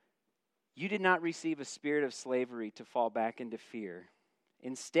You did not receive a spirit of slavery to fall back into fear.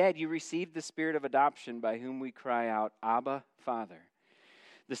 Instead, you received the spirit of adoption by whom we cry out, Abba, Father.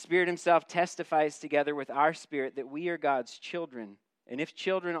 The Spirit himself testifies together with our spirit that we are God's children, and if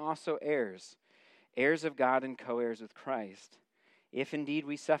children, also heirs, heirs of God and co-heirs with Christ, if indeed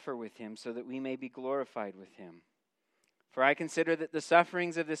we suffer with him, so that we may be glorified with him. For I consider that the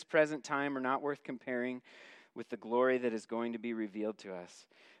sufferings of this present time are not worth comparing with the glory that is going to be revealed to us.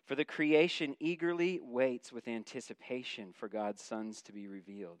 For the creation eagerly waits with anticipation for God's sons to be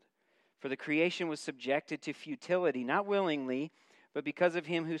revealed. For the creation was subjected to futility, not willingly, but because of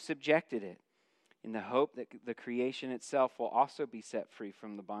him who subjected it, in the hope that the creation itself will also be set free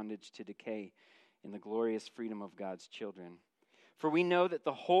from the bondage to decay in the glorious freedom of God's children. For we know that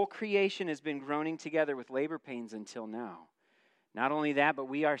the whole creation has been groaning together with labor pains until now. Not only that, but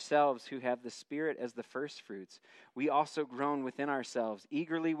we ourselves who have the Spirit as the first fruits, we also groan within ourselves,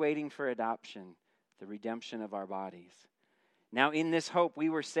 eagerly waiting for adoption, the redemption of our bodies. Now in this hope we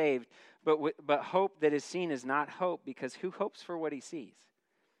were saved, but hope that is seen is not hope, because who hopes for what he sees?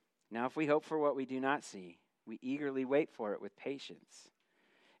 Now if we hope for what we do not see, we eagerly wait for it with patience.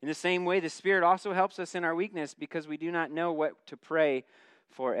 In the same way, the Spirit also helps us in our weakness, because we do not know what to pray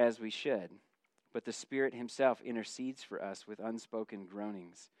for as we should. But the Spirit himself intercedes for us with unspoken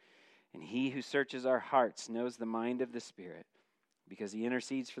groanings. And he who searches our hearts knows the mind of the Spirit, because he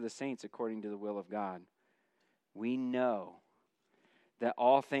intercedes for the saints according to the will of God. We know that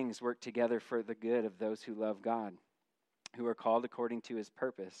all things work together for the good of those who love God, who are called according to his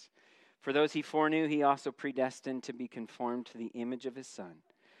purpose. For those he foreknew, he also predestined to be conformed to the image of his Son,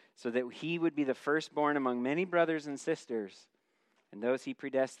 so that he would be the firstborn among many brothers and sisters. And those he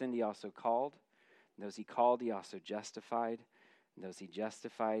predestined, he also called. And those he called, he also justified. And those he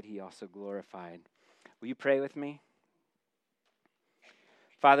justified, he also glorified. Will you pray with me?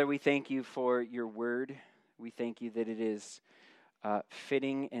 Father, we thank you for your word. We thank you that it is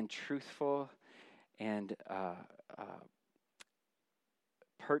fitting and truthful and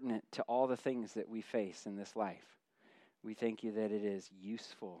pertinent to all the things that we face in this life. We thank you that it is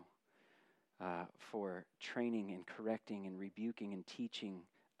useful for training and correcting and rebuking and teaching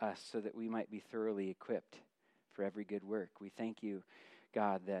us so that we might be thoroughly equipped for every good work. We thank you,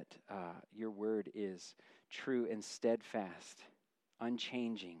 God, that your word is true and steadfast,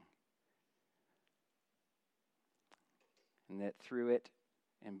 unchanging, and that through it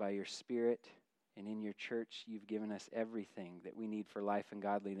and by your Spirit and in your church, you've given us everything that we need for life and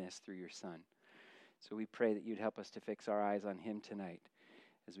godliness through your Son. So we pray that you'd help us to fix our eyes on him tonight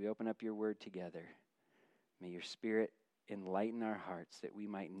as we open up your word together. May your Spirit enlighten our hearts that we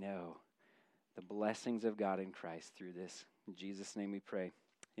might know the blessings of God in Christ through this. In Jesus' name we pray.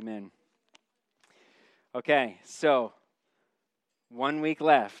 Amen. Okay, so 1 week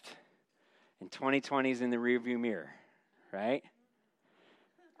left, and 2020 is in the rearview mirror, right?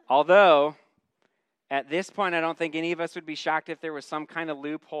 Although, at this point, I don't think any of us would be shocked if there was some kind of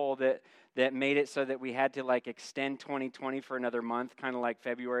loophole that made it so that we had to extend 2020 for another month, kind of like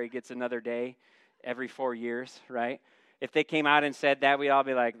February gets another day every 4 years, right? If they came out and said that, we'd all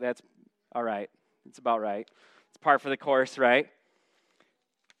be like, that's all right. It's about right. It's par for the course, right?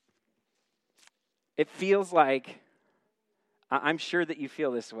 It feels like, I'm sure that you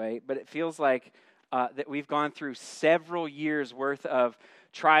feel this way, but it feels like that we've gone through several years worth of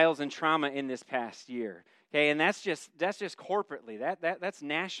trials and trauma in this past year. Okay, and that's just corporately. That's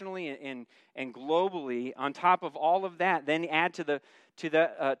nationally and globally. On top of all of that, then add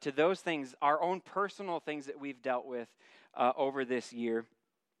to those things our own personal things that we've dealt with over this year.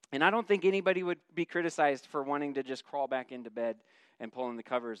 And I don't think anybody would be criticized for wanting to just crawl back into bed and pulling the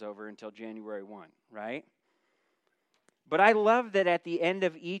covers over until January 1, right? But I love that at the end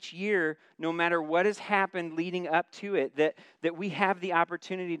of each year, no matter what has happened leading up to it, that we have the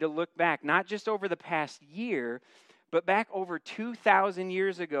opportunity to look back, not just over the past year, but back over 2,000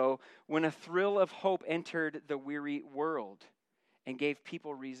 years ago when a thrill of hope entered the weary world and gave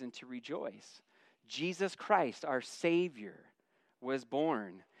people reason to rejoice. Jesus Christ, our Savior, was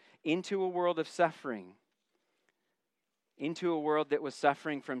born into a world of suffering, into a world that was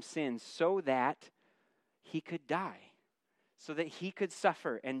suffering from sin, so that he could die. So that he could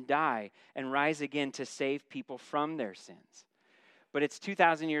suffer and die and rise again to save people from their sins. But it's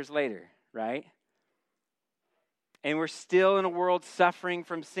 2,000 years later, right? And we're still in a world suffering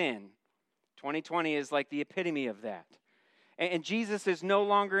from sin. 2020 is like the epitome of that. And Jesus is no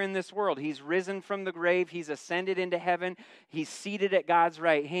longer in this world. He's risen from the grave. He's ascended into heaven. He's seated at God's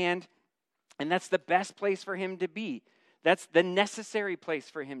right hand. And that's the best place for him to be. That's the necessary place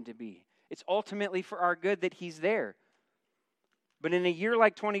for him to be. It's ultimately for our good that he's there. But in a year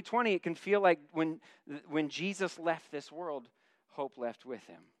like 2020, it can feel like when Jesus left this world, hope left with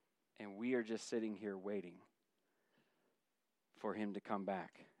him. And we are just sitting here waiting for him to come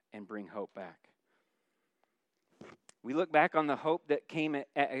back and bring hope back. We look back on the hope that came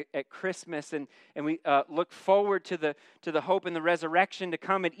at Christmas, and we look forward to the hope and the resurrection to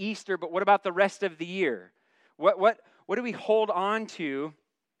come at Easter. But what about the rest of the year? What do we hold on to,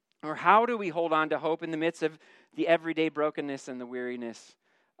 or how do we hold on to hope in the midst of the everyday brokenness and the weariness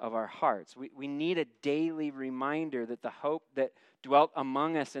of our hearts? We need a daily reminder that the hope that dwelt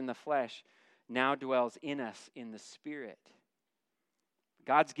among us in the flesh now dwells in us in the Spirit.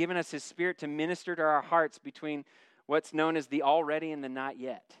 God's given us His Spirit to minister to our hearts between what's known as the already and the not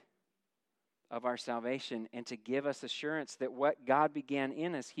yet of our salvation, and to give us assurance that what God began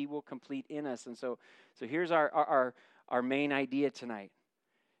in us, He will complete in us. And so here's our main idea tonight.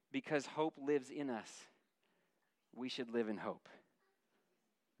 Because hope lives in us, we should live in hope.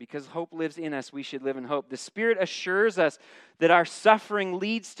 Because hope lives in us, we should live in hope. The Spirit assures us that our suffering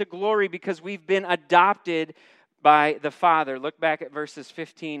leads to glory because we've been adopted by the Father. Look back at verses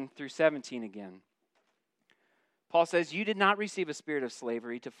 15 through 17 again. Paul says, "You did not receive a spirit of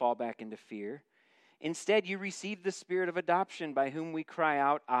slavery to fall back into fear. Instead, you received the Spirit of adoption by whom we cry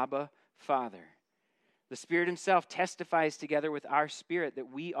out, 'Abba, Father.' The Spirit Himself testifies together with our spirit that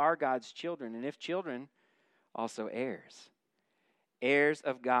we are God's children, and if children, also heirs. Heirs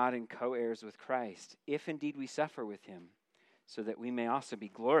of God and co-heirs with Christ, if indeed we suffer with Him, so that we may also be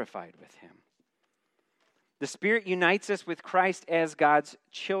glorified with Him." The Spirit unites us with Christ as God's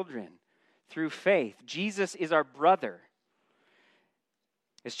children through faith. Jesus is our brother.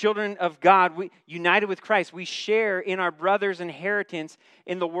 As children of God, we united with Christ, we share in our brother's inheritance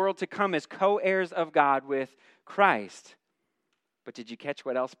in the world to come as co-heirs of God with Christ. But did you catch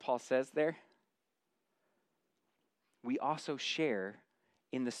what else Paul says there? We also share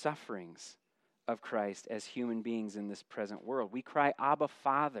in the sufferings of Christ as human beings in this present world. We cry, "Abba,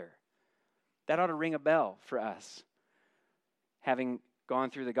 Father." That ought to ring a bell for us, having gone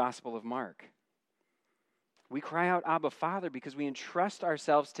through the Gospel of Mark. We cry out, "Abba, Father," because we entrust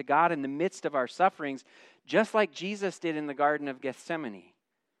ourselves to God in the midst of our sufferings, just like Jesus did in the Garden of Gethsemane,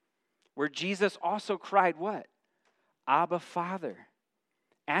 where Jesus also cried what? "Abba, Father,"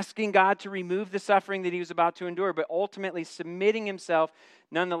 asking God to remove the suffering that He was about to endure, but ultimately submitting Himself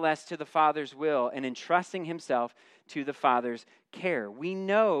nonetheless to the Father's will and entrusting Himself to the Father's care. We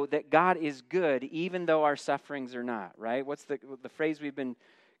know that God is good even though our sufferings are not, right? What's the phrase we've been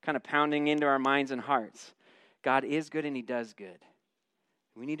kind of pounding into our minds and hearts? God is good and He does good.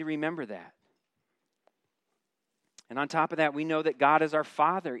 We need to remember that. And on top of that, we know that God is our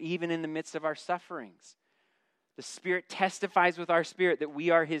Father even in the midst of our sufferings. The Spirit testifies with our spirit that we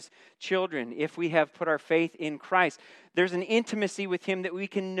are His children if we have put our faith in Christ. There's an intimacy with Him that we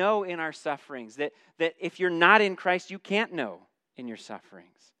can know in our sufferings, that if you're not in Christ, you can't know in your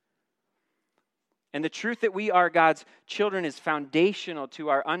sufferings. And the truth that we are God's children is foundational to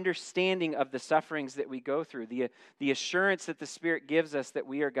our understanding of the sufferings that we go through. The assurance that the Spirit gives us that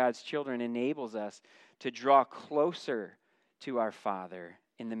we are God's children enables us to draw closer to our Father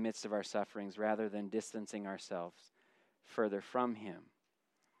in the midst of our sufferings rather than distancing ourselves further from Him,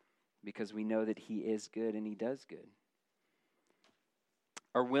 because we know that He is good and He does good.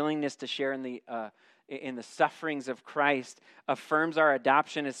 Our willingness to share in the sufferings of Christ affirms our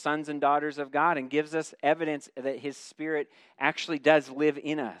adoption as sons and daughters of God and gives us evidence that His Spirit actually does live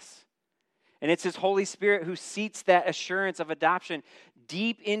in us. And it's His Holy Spirit who seats that assurance of adoption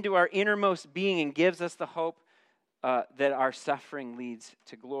deep into our innermost being and gives us the hope that our suffering leads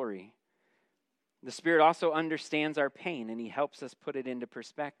to glory. The Spirit also understands our pain, and He helps us put it into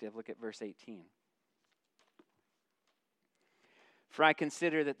perspective. Look at verse 18. "For I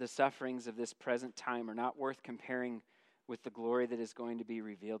consider that the sufferings of this present time are not worth comparing with the glory that is going to be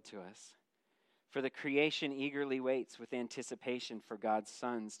revealed to us. For the creation eagerly waits with anticipation for God's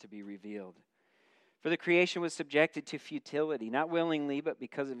sons to be revealed. For the creation was subjected to futility, not willingly, but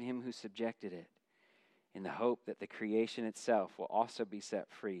because of Him who subjected it, in the hope that the creation itself will also be set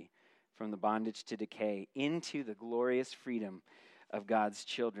free from the bondage to decay into the glorious freedom of God's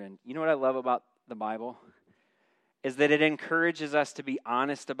children." You know what I love about the Bible? Is that it encourages us to be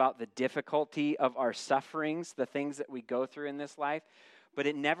honest about the difficulty of our sufferings, the things that we go through in this life, but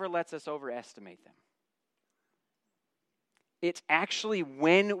it never lets us overestimate them. It's actually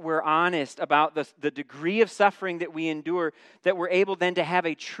when we're honest about the degree of suffering that we endure that we're able then to have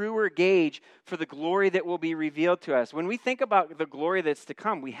a truer gauge for the glory that will be revealed to us. When we think about the glory that's to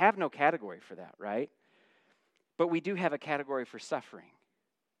come, we have no category for that, right? But we do have a category for suffering.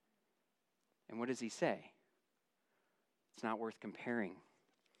 And what does He say? It's not worth comparing.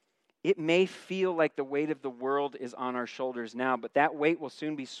 It may feel like the weight of the world is on our shoulders now, but that weight will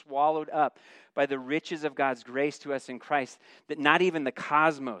soon be swallowed up by the riches of God's grace to us in Christ that not even the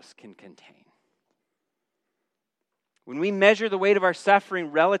cosmos can contain. When we measure the weight of our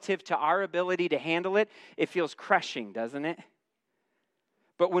suffering relative to our ability to handle it, it feels crushing, doesn't it?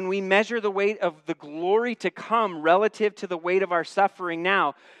 But when we measure the weight of the glory to come relative to the weight of our suffering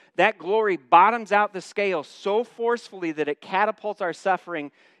now, that glory bottoms out the scale so forcefully that it catapults our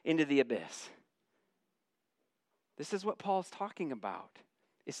suffering into the abyss. This is what Paul's talking about.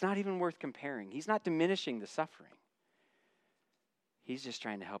 It's not even worth comparing. He's not diminishing the suffering. He's just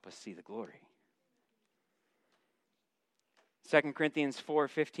trying to help us see the glory. 2 Corinthians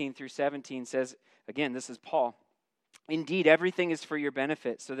 4:15 through 17 says, again, this is Paul, "Indeed, everything is for your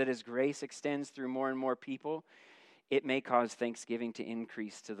benefit, so that as grace extends through more and more people, it may cause thanksgiving to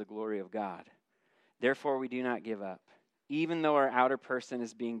increase to the glory of God. Therefore, we do not give up. Even though our outer person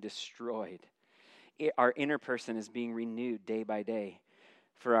is being destroyed, our inner person is being renewed day by day.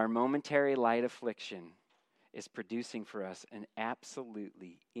 For our momentary light affliction is producing for us an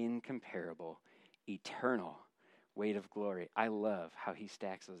absolutely incomparable, eternal weight of glory." I love how he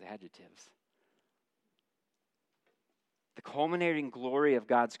stacks those adjectives. The culminating glory of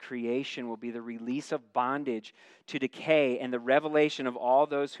God's creation will be the release of bondage to decay and the revelation of all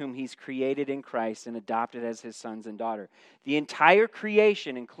those whom he's created in Christ and adopted as his sons and daughter. The entire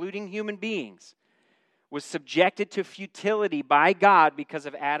creation, including human beings, was subjected to futility by God because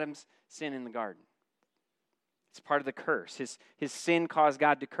of Adam's sin in the garden. It's part of the curse. His sin caused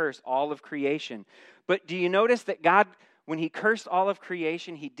God to curse all of creation. But do you notice that God, when he cursed all of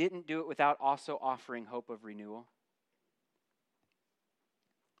creation, he didn't do it without also offering hope of renewal?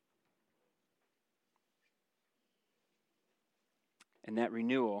 And that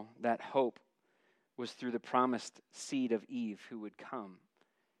renewal, that hope, was through the promised seed of Eve who would come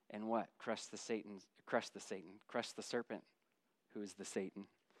and what? Crush the serpent, who is the Satan.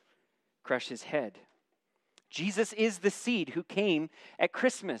 Crush his head. Jesus is the seed who came at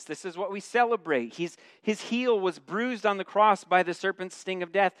Christmas. This is what we celebrate. His heel was bruised on the cross by the serpent's sting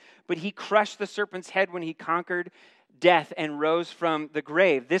of death, but he crushed the serpent's head when he conquered death and rose from the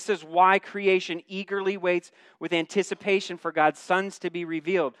grave. This is why creation eagerly waits with anticipation for God's sons to be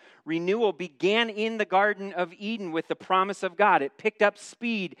revealed. Renewal began in the Garden of Eden with the promise of God. It picked up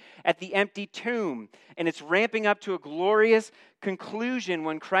speed at the empty tomb, and it's ramping up to a glorious conclusion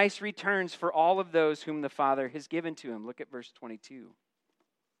when Christ returns for all of those whom the Father has given to him. Look at verse 22.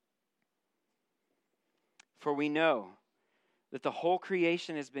 "For we know that the whole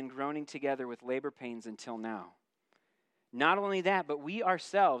creation has been groaning together with labor pains until now. Not only that, but we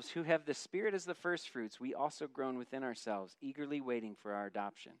ourselves, who have the Spirit as the first fruits, we also groan within ourselves, eagerly waiting for our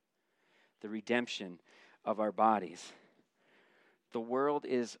adoption, the redemption of our bodies." The world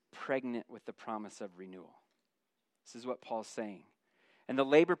is pregnant with the promise of renewal. This is what Paul's saying. And the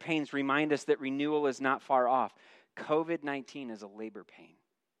labor pains remind us that renewal is not far off. COVID-19 is a labor pain.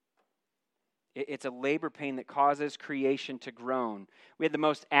 It's a labor pain that causes creation to groan. We had the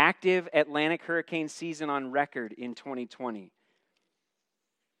most active Atlantic hurricane season on record in 2020.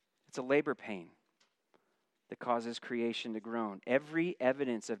 It's a labor pain that causes creation to groan. Every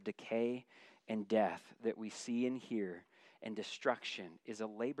evidence of decay and death that we see and hear and destruction is a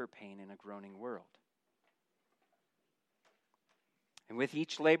labor pain in a groaning world. And with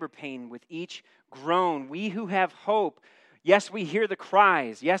each labor pain, with each groan, we who have hope, yes, we hear the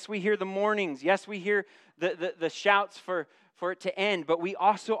cries. Yes, we hear the mournings. Yes, we hear the shouts for it to end. But we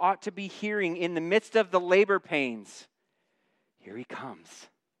also ought to be hearing in the midst of the labor pains, "Here he comes.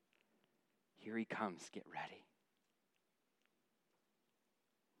 Here he comes. Get ready."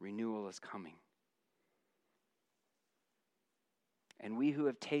 Renewal is coming. And we who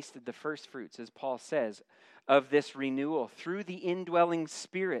have tasted the first fruits, as Paul says, of this renewal through the indwelling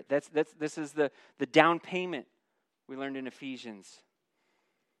Spirit. This is the down payment we learned in Ephesians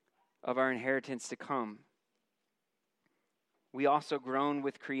of our inheritance to come. We also groan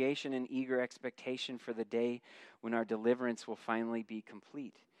with creation in eager expectation for the day when our deliverance will finally be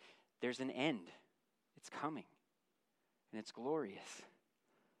complete. There's an end. It's coming. And it's glorious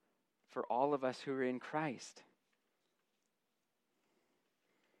for all of us who are in Christ.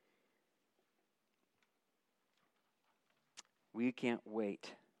 We can't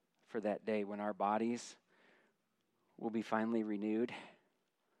wait for that day when our bodies will be finally renewed,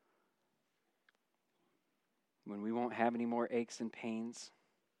 when we won't have any more aches and pains,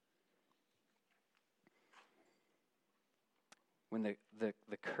 when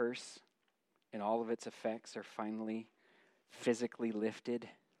the curse and all of its effects are finally physically lifted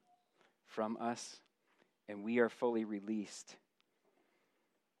from us, and we are fully released.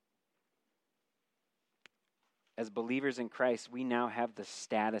 As believers in Christ, we now have the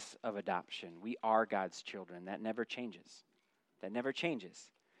status of adoption. We are God's children. That never changes. That never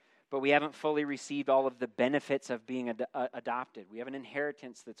changes. But we haven't fully received all of the benefits of being adopted. We have an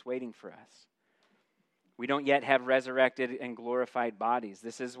inheritance that's waiting for us. We don't yet have resurrected and glorified bodies.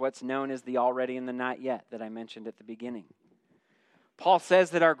 This is what's known as the already and the not yet that I mentioned at the beginning. Paul says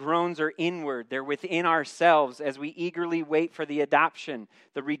that our groans are inward. They're within ourselves as we eagerly wait for the adoption,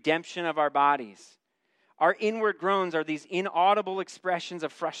 the redemption of our bodies. Our inward groans are these inaudible expressions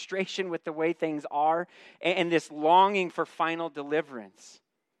of frustration with the way things are and this longing for final deliverance.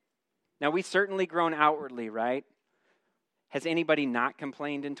 Now, we certainly groan outwardly, right? Has anybody not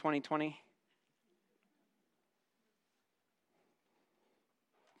complained in 2020?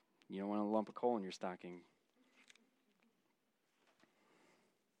 You don't want a lump of coal in your stocking.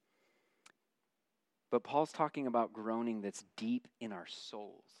 But Paul's talking about groaning that's deep in our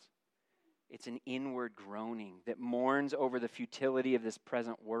souls. It's an inward groaning that mourns over the futility of this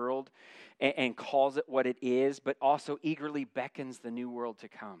present world and calls it what it is, but also eagerly beckons the new world to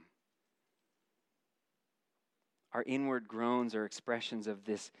come. Our inward groans are expressions of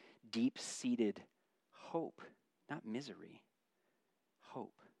this deep-seated hope, not misery,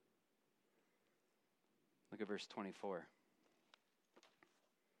 hope. Look at verse 24.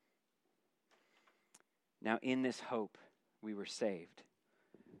 Now in this hope we were saved.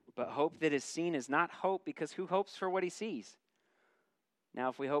 But hope that is seen is not hope, because who hopes for what he sees? Now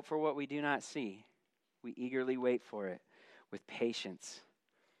if we hope for what we do not see, we eagerly wait for it with patience.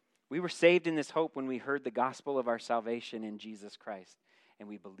 We were saved in this hope when we heard the gospel of our salvation in Jesus Christ, and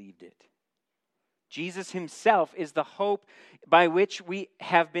we believed it. Jesus himself is the hope by which we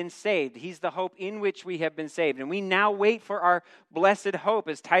have been saved. He's the hope in which we have been saved. And we now wait for our blessed hope,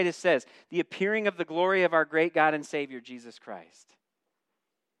 as Titus says, the appearing of the glory of our great God and Savior, Jesus Christ.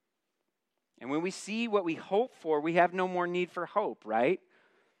 And when we see what we hope for, we have no more need for hope, right?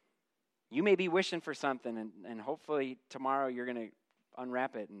 You may be wishing for something, and hopefully tomorrow you're going to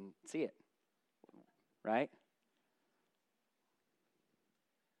unwrap it and see it, right?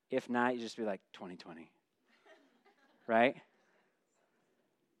 If not, you just be like, 2020, right?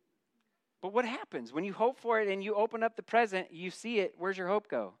 But what happens? When you hope for it and you open up the present, you see it, where's your hope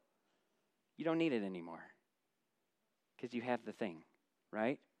go? You don't need it anymore because you have the thing,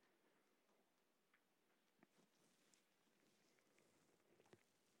 right?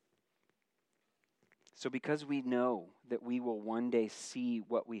 So because we know that we will one day see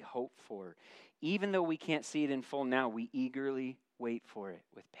what we hope for, even though we can't see it in full now, we eagerly wait for it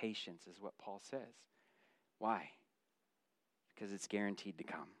with patience, is what Paul says. Why? Because it's guaranteed to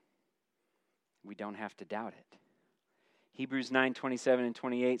come. We don't have to doubt it. Hebrews 9:27 and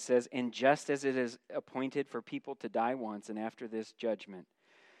 28 says, "And just as it is appointed for people to die once, and after this judgment,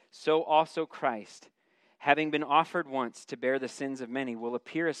 so also Christ, having been offered once to bear the sins of many, will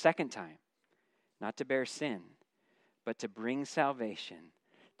appear a second time, not to bear sin, but to bring salvation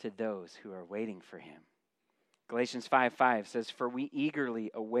to those who are waiting for him." Galatians 5:5 says, "For we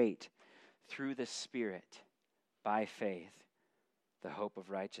eagerly await through the Spirit, by faith, the hope of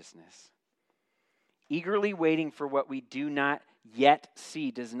righteousness." Eagerly waiting for what we do not yet see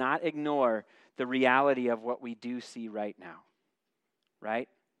does not ignore the reality of what we do see right now, right?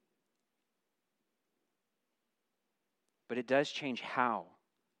 But it does change how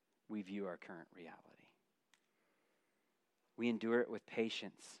we view our current reality. We endure it with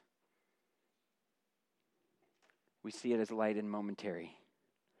patience. We see it as light and momentary,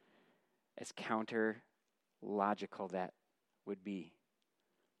 as counter-logical that would be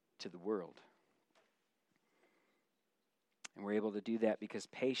to the world. And we're able to do that because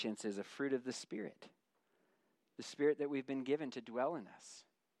patience is a fruit of the Spirit that we've been given to dwell in us.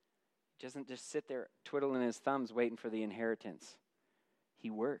 He doesn't just sit there twiddling his thumbs waiting for the inheritance.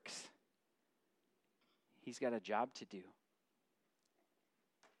 He works. He's got a job to do.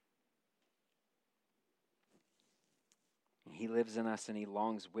 He lives in us and he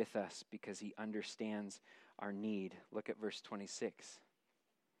longs with us because he understands our need. Look at verse 26.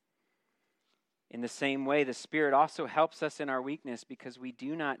 In the same way, the Spirit also helps us in our weakness because we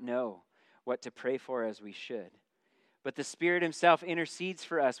do not know what to pray for as we should. But the Spirit himself intercedes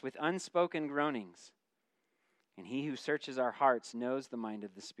for us with unspoken groanings. And he who searches our hearts knows the mind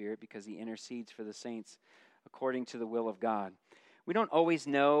of the Spirit because he intercedes for the saints according to the will of God. We don't always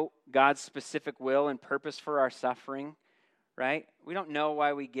know God's specific will and purpose for our suffering, right? We don't know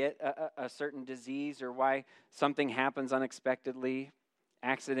why we get a certain disease or why something happens unexpectedly,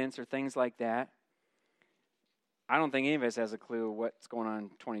 accidents or things like that. I don't think any of us has a clue what's going on in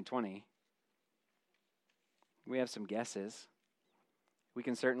 2020. We have some guesses. We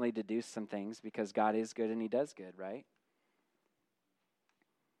can certainly deduce some things because God is good and he does good, right?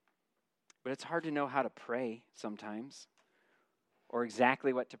 But it's hard to know how to pray sometimes, or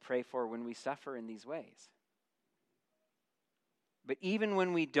exactly what to pray for when we suffer in these ways. But even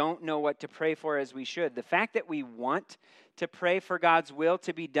when we don't know what to pray for as we should, the fact that we want to pray for God's will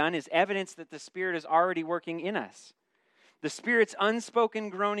to be done is evidence that the Spirit is already working in us. The Spirit's unspoken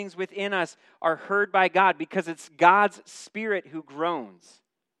groanings within us are heard by God because it's God's Spirit who groans.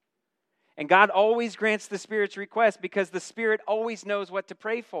 And God always grants the Spirit's request because the Spirit always knows what to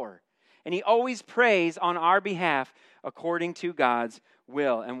pray for. And he always prays on our behalf according to God's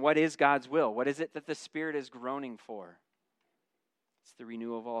will. And what is God's will? What is it that the Spirit is groaning for? It's the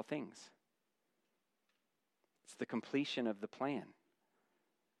renewal of all things. It's the completion of the plan.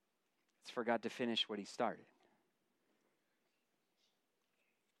 It's for God to finish what he started.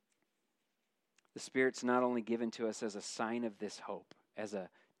 The Spirit's not only given to us as a sign of this hope, as a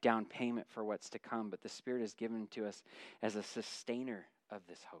down payment for what's to come, but the Spirit is given to us as a sustainer of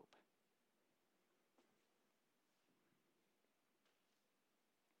this hope.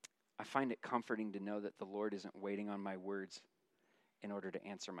 I find it comforting to know that the Lord isn't waiting on my words in order to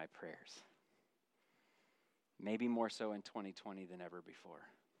answer my prayers. Maybe more so in 2020 than ever before.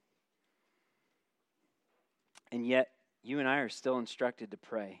 And yet, you and I are still instructed to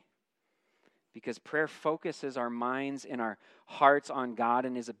pray. Because prayer focuses our minds and our hearts on God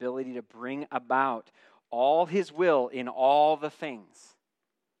and his ability to bring about all his will in all the things.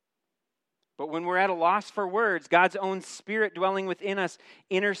 But when we're at a loss for words, God's own Spirit dwelling within us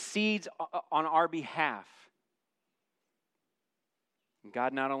intercedes on our behalf. And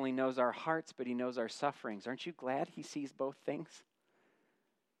God not only knows our hearts, but he knows our sufferings. Aren't you glad he sees both things?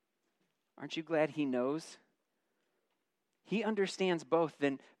 Aren't you glad he knows? He understands both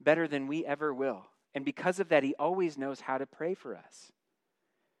better than we ever will. And because of that, he always knows how to pray for us.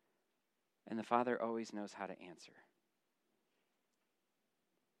 And the Father always knows how to answer.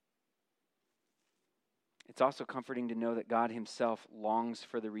 It's also comforting to know that God himself longs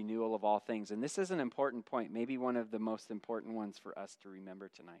for the renewal of all things. And this is an important point, maybe one of the most important ones for us to remember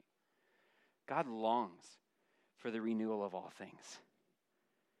tonight. God longs for the renewal of all things.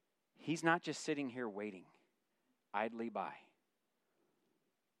 He's not just sitting here waiting idly by,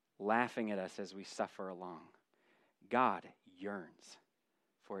 laughing at us as we suffer along. God yearns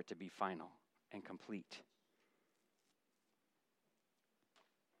for it to be final and complete.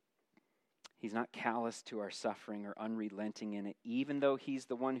 He's not callous to our suffering or unrelenting in it, even though he's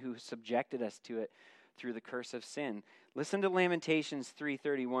the one who subjected us to it through the curse of sin. Listen to Lamentations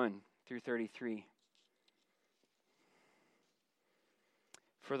 3:31 through 33.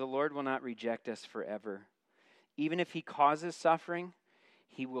 For the Lord will not reject us forever. Even if he causes suffering,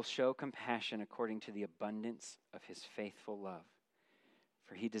 he will show compassion according to the abundance of his faithful love.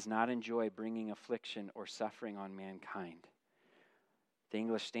 For he does not enjoy bringing affliction or suffering on mankind. The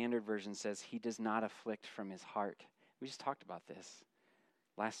English Standard Version says he does not afflict from his heart. We just talked about this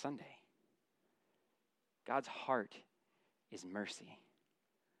last Sunday. God's heart is mercy.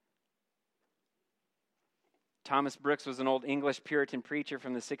 Thomas Brooks was an old English Puritan preacher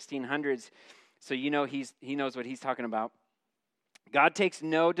from the 1600s, so you know he knows what he's talking about. God takes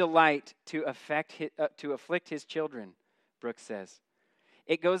no delight to afflict his children, Brooks says.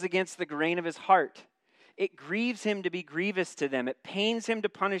 It goes against the grain of his heart. It grieves him to be grievous to them. It pains him to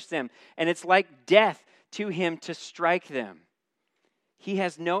punish them. And it's like death to him to strike them. He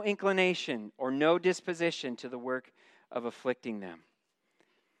has no inclination or no disposition to the work of afflicting them.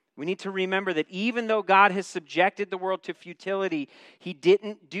 We need to remember that even though God has subjected the world to futility, he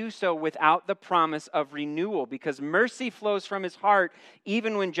didn't do so without the promise of renewal, because mercy flows from his heart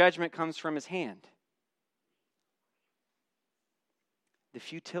even when judgment comes from his hand. The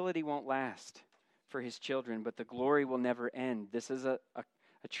futility won't last for his children, but the glory will never end. This is a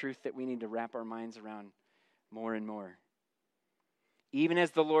truth that we need to wrap our minds around more and more. Even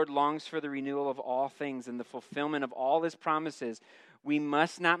as the Lord longs for the renewal of all things and the fulfillment of all his promises, we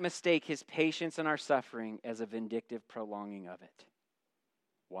must not mistake his patience in our suffering as a vindictive prolonging of it.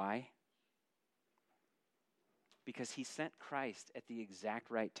 Why? Because he sent Christ at the exact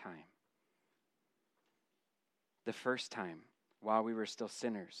right time. The first time, while we were still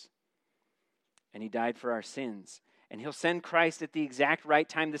sinners. And he died for our sins. And he'll send Christ at the exact right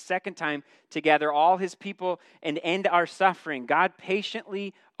time, the second time, to gather all his people and end our suffering. God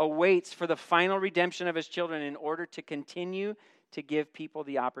patiently awaits for the final redemption of his children in order to continue to give people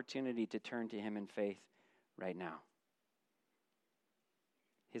the opportunity to turn to him in faith right now.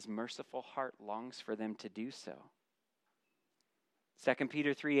 His merciful heart longs for them to do so. 2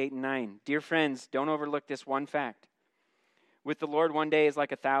 Peter 3, 8 and 9. Dear friends, don't overlook this one fact. With the Lord, one day is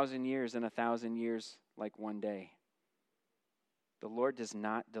like 1,000 years, and 1,000 years like one day. The Lord does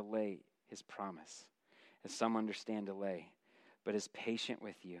not delay his promise, as some understand delay, but is patient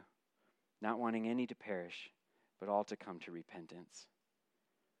with you, not wanting any to perish, but all to come to repentance.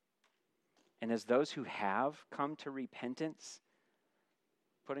 And as those who have come to repentance,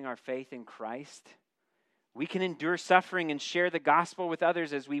 putting our faith in Christ, we can endure suffering and share the gospel with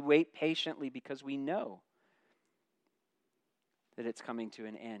others as we wait patiently because we know that it's coming to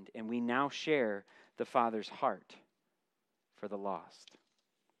an end. And we now share the Father's heart for the lost.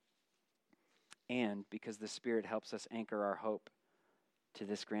 And because the Spirit helps us anchor our hope to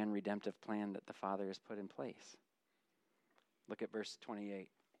this grand redemptive plan that the Father has put in place. Look at verse 28.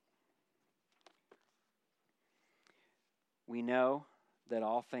 We know that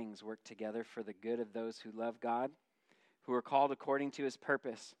all things work together for the good of those who love God, who are called according to his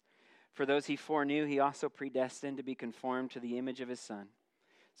purpose. For those he foreknew, he also predestined to be conformed to the image of his Son,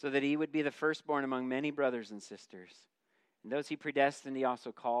 so that he would be the firstborn among many brothers and sisters. And those he predestined, he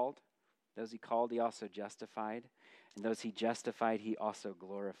also called. Those he called, he also justified. And those he justified, he also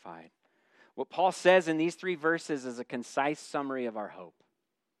glorified. What Paul says in these 3 verses is a concise summary of our hope.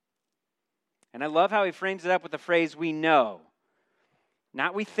 And I love how he frames it up with the phrase, we know.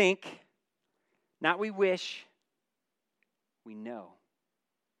 Not we think, not we wish, we know.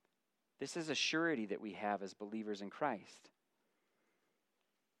 This is a surety that we have as believers in Christ.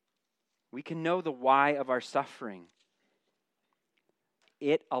 We can know the why of our suffering.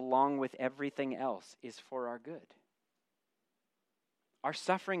 It, along with everything else, is for our good. Our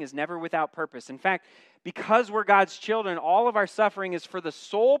suffering is never without purpose. In fact, because we're God's children, all of our suffering is for the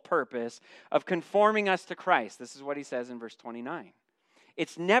sole purpose of conforming us to Christ. This is what he says in verse 29.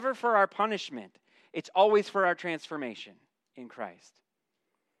 It's never for our punishment. It's always for our transformation in Christ.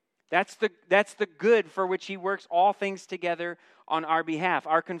 That's the good for which he works all things together on our behalf.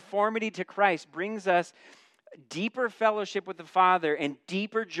 Our conformity to Christ brings us deeper fellowship with the Father and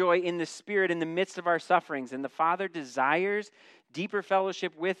deeper joy in the Spirit in the midst of our sufferings. And the Father desires deeper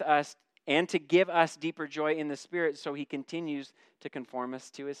fellowship with us and to give us deeper joy in the Spirit, so he continues to conform us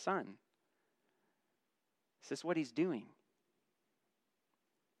to his Son. This is what he's doing.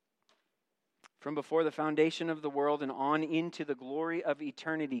 From before the foundation of the world and on into the glory of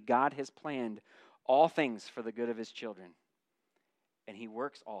eternity, God has planned all things for the good of his children. And he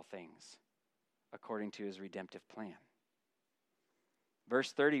works all things according to his redemptive plan.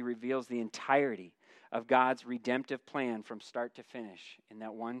 Verse 30 reveals the entirety of God's redemptive plan from start to finish in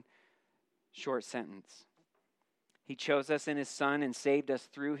that one short sentence. He chose us in his Son and saved us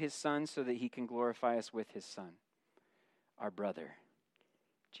through his Son so that he can glorify us with his Son, our brother,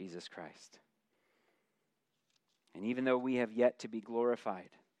 Jesus Christ. And even though we have yet to be glorified,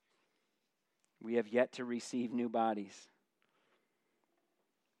 we have yet to receive new bodies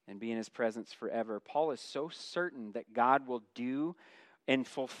and be in his presence forever, Paul is so certain that God will do and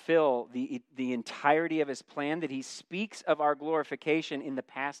fulfill the entirety of his plan that he speaks of our glorification in the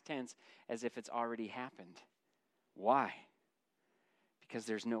past tense as if it's already happened. Why? Because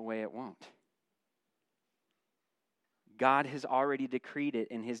there's no way it won't. God has already decreed it,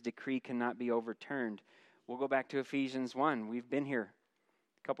 and his decree cannot be overturned. We'll go back to Ephesians 1. We've been here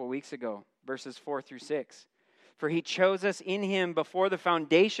a couple weeks ago, verses 4 through 6. For he chose us in him before the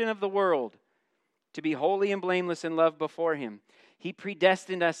foundation of the world to be holy and blameless in love before him. He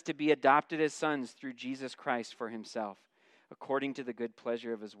predestined us to be adopted as sons through Jesus Christ for himself, according to the good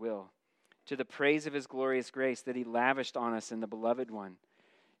pleasure of his will, to the praise of his glorious grace that he lavished on us in the beloved one.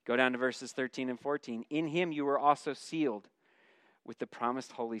 Go down to verses 13 and 14. In him you were also sealed with the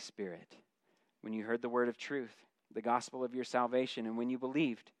promised Holy Spirit, when you heard the word of truth, the gospel of your salvation, and when you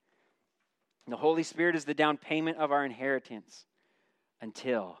believed. The Holy Spirit is the down payment of our inheritance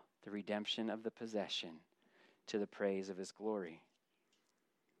until the redemption of the possession to the praise of his glory.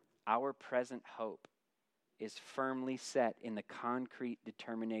 Our present hope is firmly set in the concrete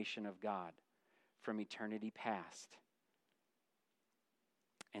determination of God from eternity past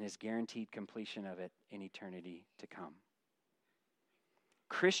and his guaranteed completion of it in eternity to come.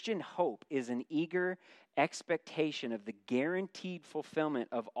 Christian hope is an eager expectation of the guaranteed fulfillment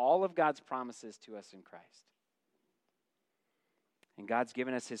of all of God's promises to us in Christ. And God's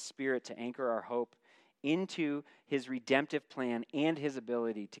given us his Spirit to anchor our hope into his redemptive plan and his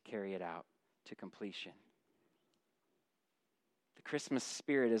ability to carry it out to completion. The Christmas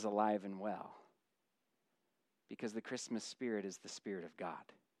spirit is alive and well because the Christmas spirit is the Spirit of God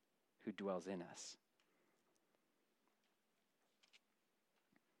who dwells in us.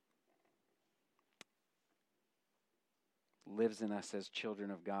 lives in us as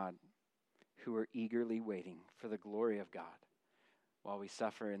children of God who are eagerly waiting for the glory of God while we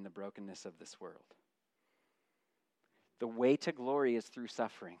suffer in the brokenness of this world. The way to glory is through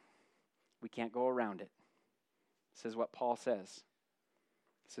suffering. We can't go around it. This is what Paul says.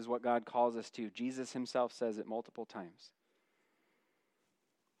 This is what God calls us to. Jesus himself says it multiple times.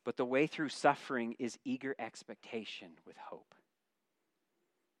 But the way through suffering is eager expectation with hope,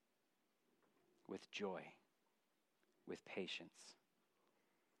 with joy, with patience.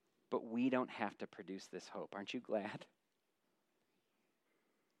 But we don't have to produce this hope. Aren't you glad?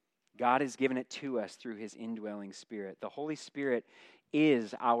 God has given it to us through his indwelling Spirit. The Holy Spirit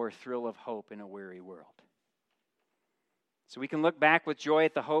is our thrill of hope in a weary world. So we can look back with joy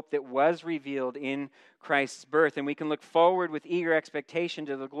at the hope that was revealed in Christ's birth, and we can look forward with eager expectation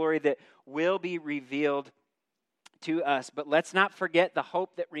to the glory that will be revealed to us. But let's not forget the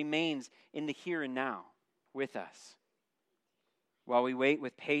hope that remains in the here and now with us, while we wait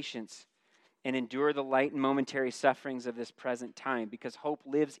with patience and endure the light and momentary sufferings of this present time. Because hope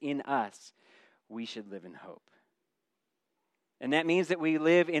lives in us, we should live in hope. And that means that we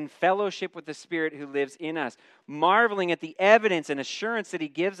live in fellowship with the Spirit who lives in us, marveling at the evidence and assurance that he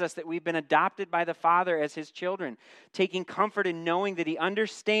gives us that we've been adopted by the Father as his children, taking comfort in knowing that he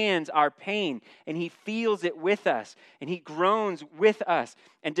understands our pain and he feels it with us and he groans with us,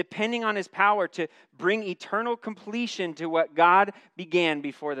 and depending on his power to bring eternal completion to what God began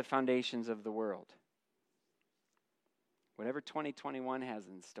before the foundations of the world. Whatever 2021 has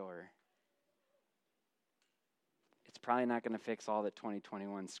in store, it's probably not going to fix all that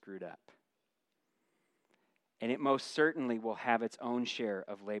 2021 screwed up. And it most certainly will have its own share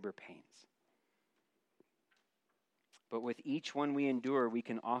of labor pains. But with each one we endure, we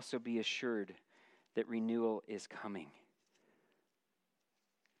can also be assured that renewal is coming.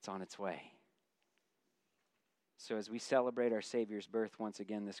 It's on its way. So as we celebrate our Savior's birth once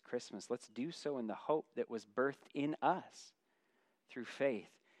again this Christmas, let's do so in the hope that was birthed in us through faith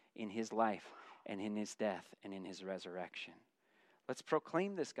in his life and in his death and in his resurrection. Let's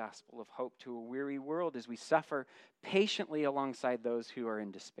proclaim this gospel of hope to a weary world as we suffer patiently alongside those who are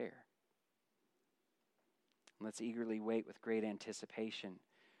in despair. And let's eagerly wait with great anticipation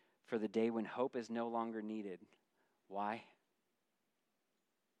for the day when hope is no longer needed. Why?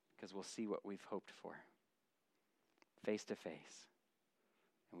 Because we'll see what we've hoped for face to face,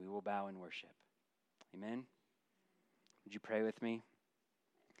 and we will bow in worship. Amen? Would you pray with me?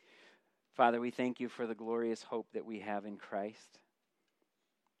 Father, we thank you for the glorious hope that we have in Christ.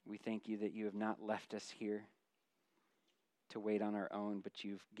 We thank you that you have not left us here to wait on our own, but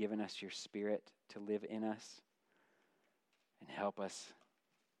you've given us your Spirit to live in us and help us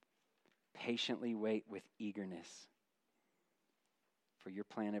patiently wait with eagerness for your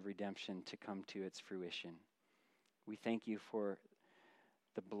plan of redemption to come to its fruition. We thank you for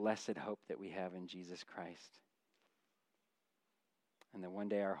the blessed hope that we have in Jesus Christ. And that one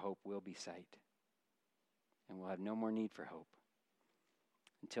day our hope will be sight. And we'll have no more need for hope.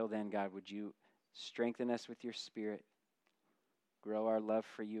 Until then, God, would you strengthen us with your Spirit, grow our love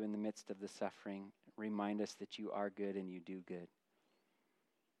for you in the midst of the suffering, remind us that you are good and you do good.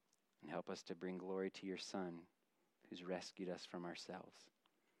 And help us to bring glory to your Son, who's rescued us from ourselves.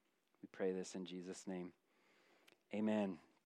 We pray this in Jesus' name. Amen.